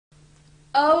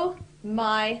Oh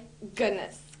my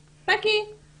goodness. Becky,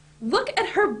 look at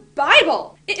her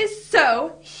Bible. It is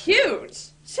so huge.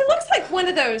 She looks like one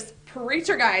of those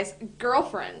preacher guys'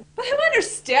 girlfriend. But who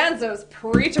understands those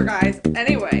preacher guys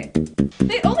anyway?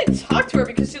 They only talk to her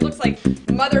because she looks like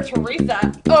Mother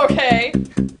Teresa. Okay.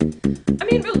 I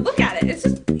mean, but look at it. It's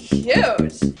just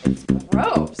huge. It's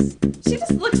gross. She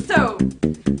just looks so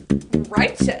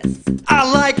righteous.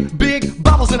 I like big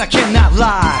Bibles and I cannot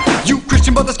lie. You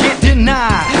Christian brothers can't deny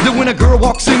that when a girl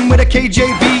walks in with a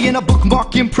KJV and a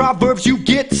bookmark in Proverbs, you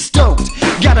get stoked.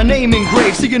 Got a name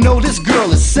engraved so you know this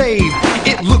girl is saved.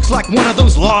 It looks like one of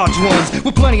those large ones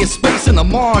with plenty of space in the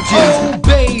margins. Oh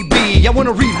baby, I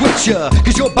wanna read with ya,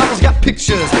 cause your Bible's got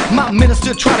pictures. My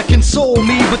minister tried to console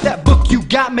me, but that book you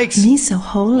got makes me so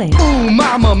holy. Ooh,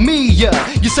 mama mia,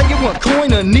 you say you want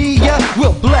koinonia?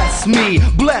 Well, bless me,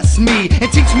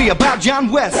 and teach me about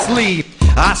John Wesley.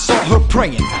 I saw her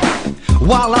praying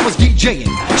while I was DJing.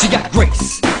 She got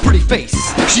grace, pretty face,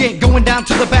 she ain't going down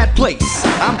to the bad place.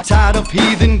 I'm tired of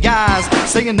heathen guys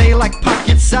saying they like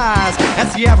pocket size.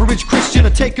 As the average Christian to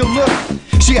take a look,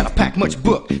 she gotta pack much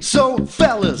book. So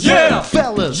fellas,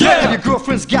 have your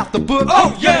girlfriends got the book?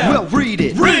 Oh yeah! Well, read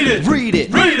it,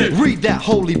 read that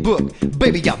holy book.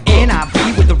 Baby got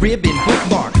NIV with the ribbon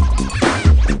bookmark.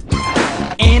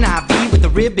 NIV with the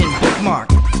ribbon bookmark.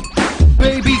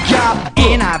 Baby got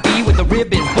NIV with the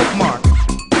ribbon bookmark.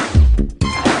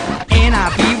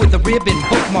 NIV with the ribbon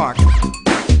bookmark.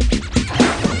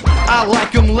 I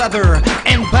like 'em leather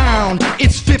and bound.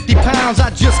 It's 50 pounds. I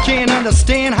just can't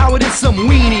understand how it is some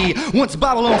weenie wants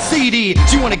Bible on CD.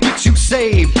 She wanna get you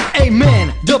saved.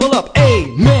 Amen. Double up.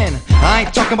 Amen. I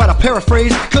ain't talking about a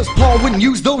paraphrase, cause Paul wouldn't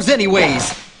use those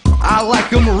anyways. I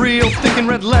like 'em real thick and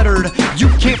red lettered. You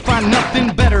can't find nothing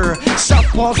better.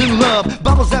 Southpaws in love,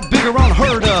 Bibles that big are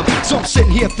unheard of. So I'm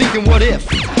sitting here thinking, what if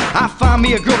I find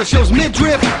me a girl that shows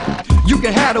midriff? You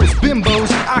can have those bimbos,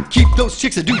 I keep those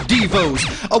chicks that do devos.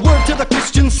 A word to the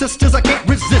Christian sisters, I can't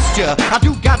resist ya. I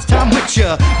do God's time with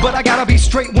ya, but I gotta be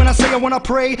straight when I say I wanna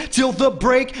pray till the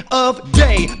break of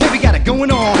day. Baby got it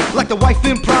going on, like the wife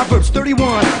in Proverbs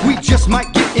 31. We just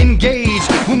might get engaged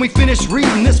when we finish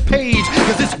reading this page,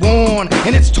 cause it's worn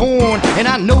and it's torn, and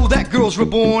I know that girl's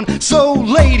reborn. So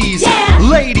ladies,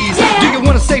 do you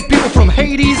wanna save people from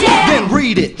Hades? Then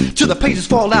read it till the pages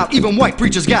fall out. Even white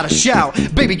preachers gotta shout.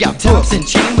 Baby got Thompson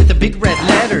chain with the big red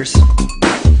letters.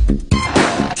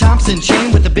 Thompson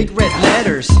chain with the big red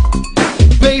letters.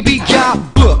 Baby got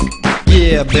book.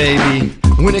 Yeah, baby.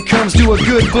 When it comes to a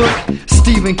good book,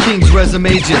 Stephen King's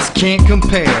resume just can't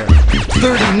compare.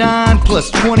 39 plus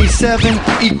 27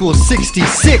 equals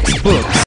 66 books.